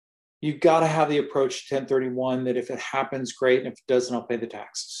 you got to have the approach to 1031 that if it happens, great. And if it doesn't, I'll pay the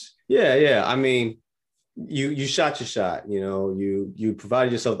taxes. Yeah. I mean, you shot your shot, you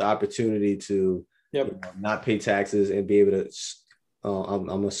provided yourself the opportunity to not pay taxes and be able to,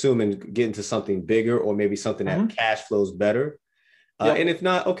 I'm assuming, get into something bigger or maybe something that cash flows better. And if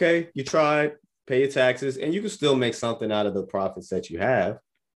not, okay, you tried, pay your taxes, and you can still make something out of the profits that you have.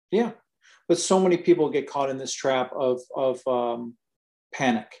 Yeah. But so many people get caught in this trap of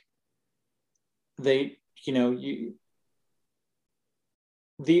panic. The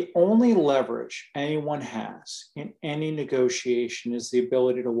only leverage anyone has in any negotiation is the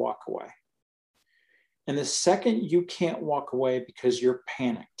ability to walk away. And the second you can't walk away because you're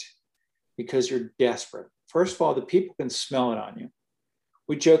panicked, because you're desperate, first of all, the people can smell it on you.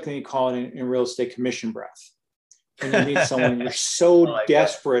 We jokingly call it in real estate commission breath. When you meet someone, you're so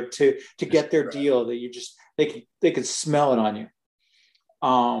desperate to get their deal that you just they can smell it on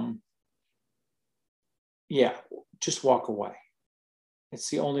you. Just walk away. It's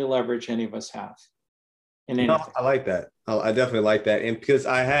the only leverage any of us have. I like that. I definitely like that. And because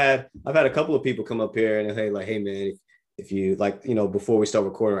I've had a couple of people come up here and say, like, hey man, if you like, before we start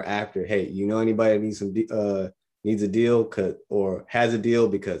recording or after, hey, anybody that needs a deal or has a deal,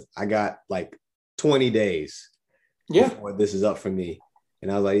 because I got like 20 days before this is up for me.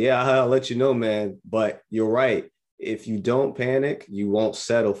 And I was like, yeah, I'll let you know, man. But you're right. If you don't panic, you won't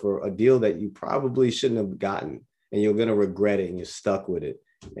settle for a deal that you probably shouldn't have gotten, and you're going to regret it and you're stuck with it.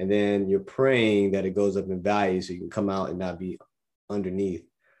 And then you're praying that it goes up in value so you can come out and not be underneath.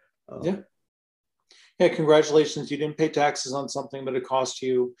 Congratulations. You didn't pay taxes on something, but it cost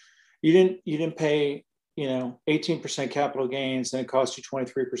you didn't pay 18% capital gains, and it cost you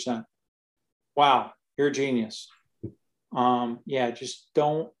 23%. Wow, you're a genius. Just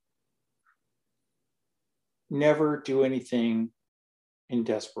never do anything in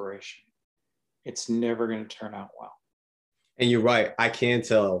desperation. it's never going to turn out well. And you're right. I can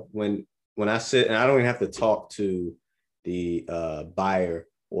tell when I sit, and I don't even have to talk to the buyer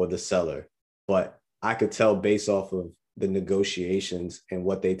or the seller, but I could tell based off of the negotiations and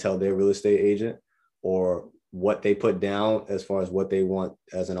what they tell their real estate agent or what they put down as far as what they want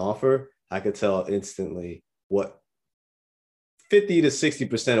as an offer. I could tell instantly what 50 to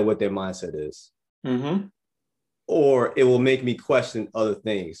 60% of what their mindset is. Mm-hmm. Or it will make me question other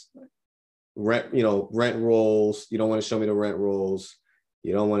things. Rent rolls. You don't want to show me the rent rolls.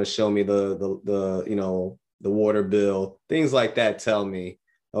 You don't want to show me the water bill. Things like that tell me,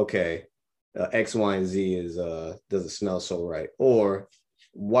 okay, X, Y, and Z is doesn't smell so right. Or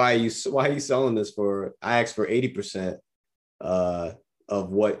why are you selling this for? I asked for 80% of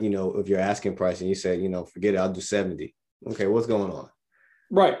what of your asking price, and you said forget it, I'll do 70. Okay, what's going on?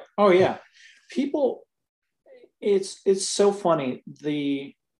 Right. Oh yeah, people. It's so funny.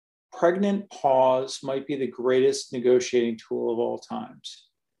 The pregnant pause might be the greatest negotiating tool of all times.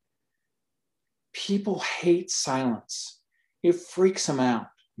 People hate silence. It freaks them out.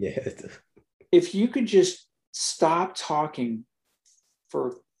 Yeah. If you could just stop talking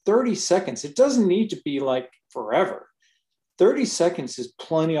for 30 seconds, it doesn't need to be like forever. 30 seconds is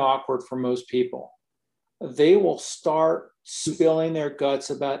plenty awkward for most people. They will start spilling their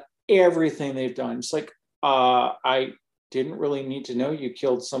guts about everything they've done. It's like, I didn't really need to know you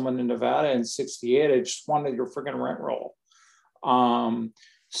killed someone in Nevada in 68. I just wanted your freaking rent roll.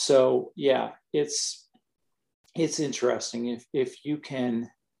 So yeah, it's interesting. If you can,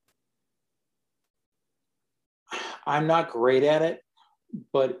 I'm not great at it,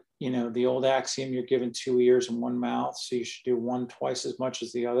 but the old axiom, you're given 2 ears and 1 mouth, so you should do one twice as much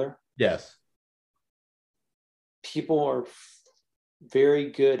as the other. Yes. People are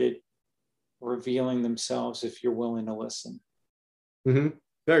very good at revealing themselves if you're willing to listen. Mm-hmm.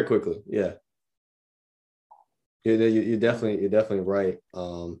 Very quickly. Yeah. You're definitely right.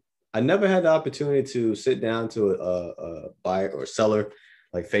 I never had the opportunity to sit down to a buyer or seller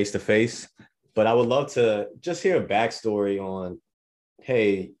like face to face, but I would love to just hear a backstory on,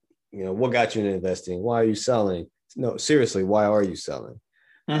 hey, what got you into investing? Why are you selling? No, seriously, why are you selling?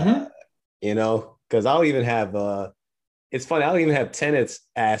 Mm-hmm. Because I'll even have it's funny, I'll even have tenants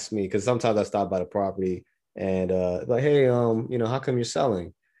ask me, because sometimes I stop by the property and like, hey, how come you're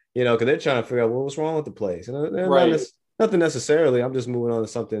selling? Because they're trying to figure out what's wrong with the place. Right. Nothing necessarily. I'm just moving on to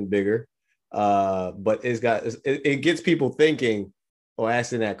something bigger. But it gets people thinking or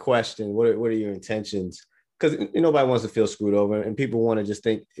asking that question. What are your intentions? Because nobody wants to feel screwed over, and people want to just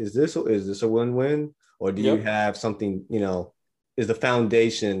think, is this a win-win, or do you have something? Is the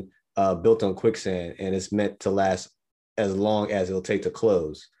foundation built on quicksand and it's meant to last as long as it'll take to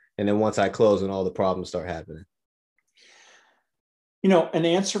close? And then once I close, and all the problems start happening. An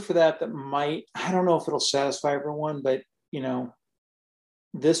answer for that might, I don't know if it'll satisfy everyone, but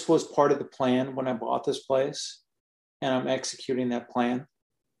this was part of the plan when I bought this place, and I'm executing that plan.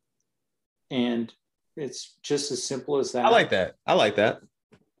 And it's just as simple as that. I like that.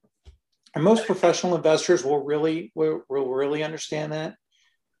 And most professional investors will really understand that.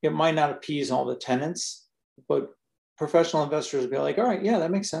 It might not appease all the tenants, but professional investors will be like, all right, yeah,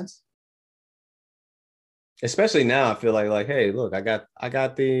 that makes sense. Especially now, I feel like, hey, look, I got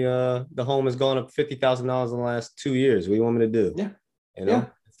the home has gone up $50,000 in the last 2 years. What do you want me to do? Yeah.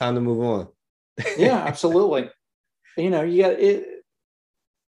 It's time to move on. Yeah, absolutely. You got it.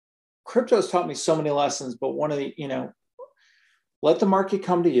 Crypto's taught me so many lessons, but one of the, let the market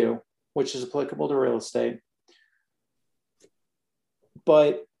come to you, which is applicable to real estate.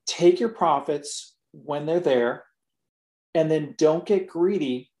 But take your profits when they're there, and then don't get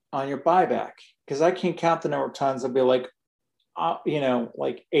greedy on your buyback. Because I can't count the number of times I'll be like,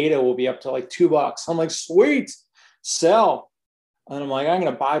 like ADA will be up to like $2. I'm like, sweet, sell. And I'm like, I'm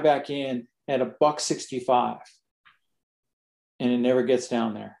going to buy back in at $1.65. And it never gets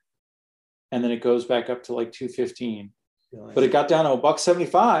down there. And then it goes back up to like $2.15. But it got down to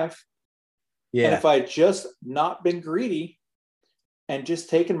 $1.75. Yeah. And if I had just not been greedy and just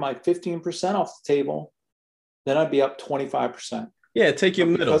taken my 15% off the table, then I'd be up 25%. Yeah, take your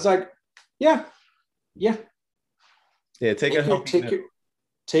middle. Yeah.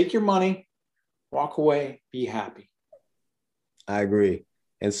 Take your money, walk away, be happy. I agree.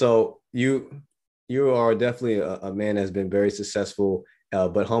 And so you are definitely a man that's been very successful,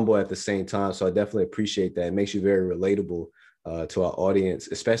 but humble at the same time. So I definitely appreciate that. It makes you very relatable to our audience,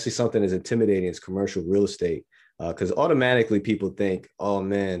 especially something as intimidating as commercial real estate. Because automatically people think, oh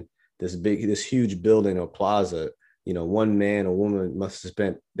man, this huge building or plaza, one man or woman must have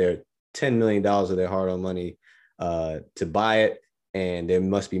spent their $10 million of their hard-earned money to buy it. and there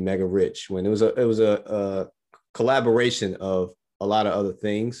must be mega rich, when it was a collaboration of a lot of other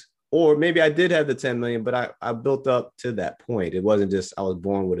things. Or maybe I did have the 10 million, but I built up to that point. It wasn't just I was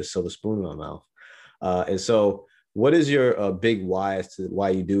born with a silver spoon in my mouth. And so what is your big why as to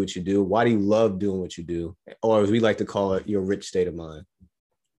why you do what you do? Why do you love doing what you do? Or as we like to call it, your rich state of mind?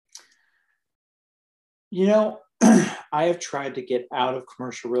 You know, I have tried to get out of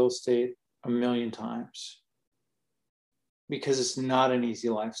commercial real estate a million times because it's not an easy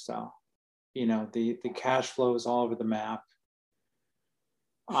lifestyle. You know, the cash flow is all over the map.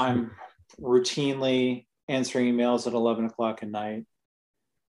 I'm routinely answering emails at 11 o'clock at night.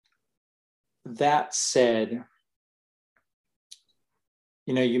 That said,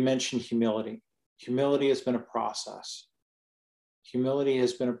 you know, you mentioned humility. Humility has been a process. Humility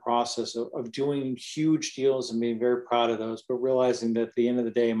has been a process of doing huge deals and being very proud of those, but realizing that at the end of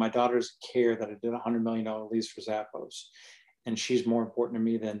the day, my daughter doesn't care that I did a $100 million lease for Zappos, and she's more important to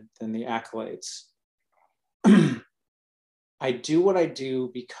me than the accolades. I do what I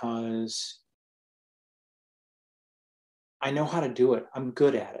do because I know how to do it. I'm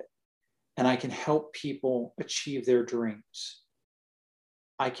good at it. And I can help people achieve their dreams.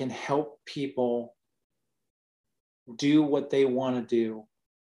 I can help people do what they want to do,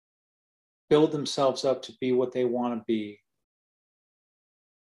 build themselves up to be what they want to be.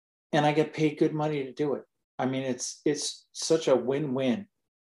 And I get paid good money to do it. I mean, it's such a win-win.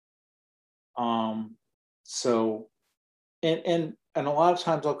 So, and a lot of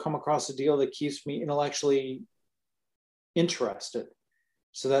times I'll come across a deal that keeps me intellectually interested.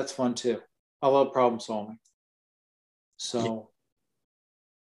 So that's fun too. I love problem solving. So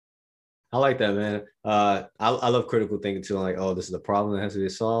I like that, man. I love critical thinking too. I'm like, oh, this is a problem that has to be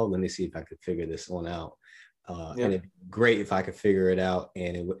solved. Let me see if I could figure this one out. And it'd be great if I could figure it out,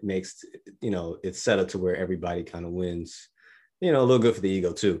 and it makes, it's set up to where everybody kind of wins, a little good for the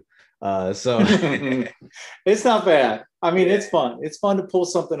ego too. So it's not bad. I mean, it's fun. It's fun to pull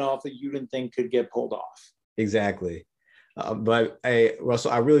something off that you didn't think could get pulled off. Exactly. But hey,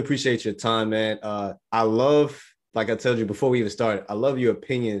 Russell, I really appreciate your time, man. I love, like I told you before we even started, I love your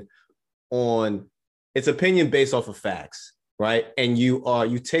opinion on, it's opinion based off of facts, right? And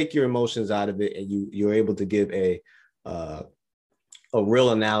you take your emotions out of it, and you're able to give a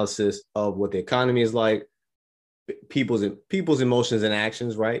real analysis of what the economy is like, people's emotions and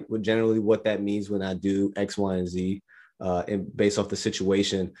actions, right? With generally what that means when I do X, Y, and Z, and based off the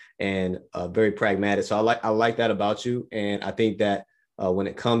situation, and very pragmatic. So I like that about you, and I think that when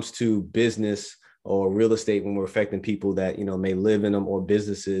it comes to business or real estate, when we're affecting people that may live in them, or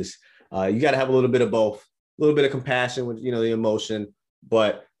businesses, you got to have a little bit of both, a little bit of compassion with the emotion,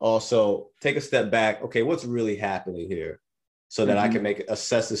 but also take a step back. Okay, what's really happening here? So that I can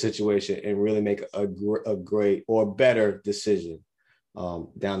assess the situation and really make a great or better decision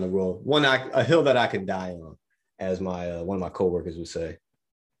down the road. A hill that I can die on, as my one of my coworkers would say.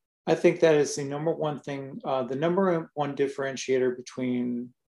 I think that is the number one thing, the number one differentiator between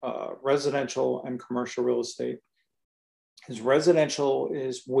residential and commercial real estate is residential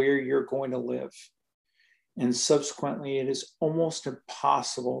is where you're going to live. And subsequently, it is almost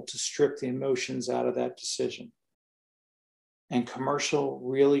impossible to strip the emotions out of that decision. And commercial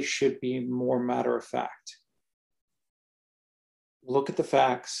really should be more matter of fact. Look at the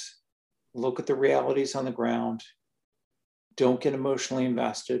facts, look at the realities on the ground. Don't get emotionally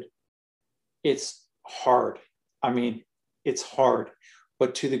invested. It's hard. I mean, it's hard,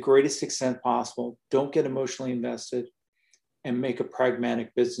 but to the greatest extent possible, don't get emotionally invested and make a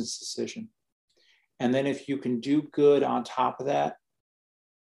pragmatic business decision. And then if you can do good on top of that,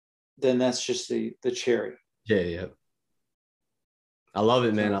 then that's just the cherry. Yeah. I love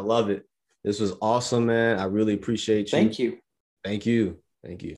it, man. I love it. This was awesome, man. I really appreciate you. Thank you. Thank you. Thank you.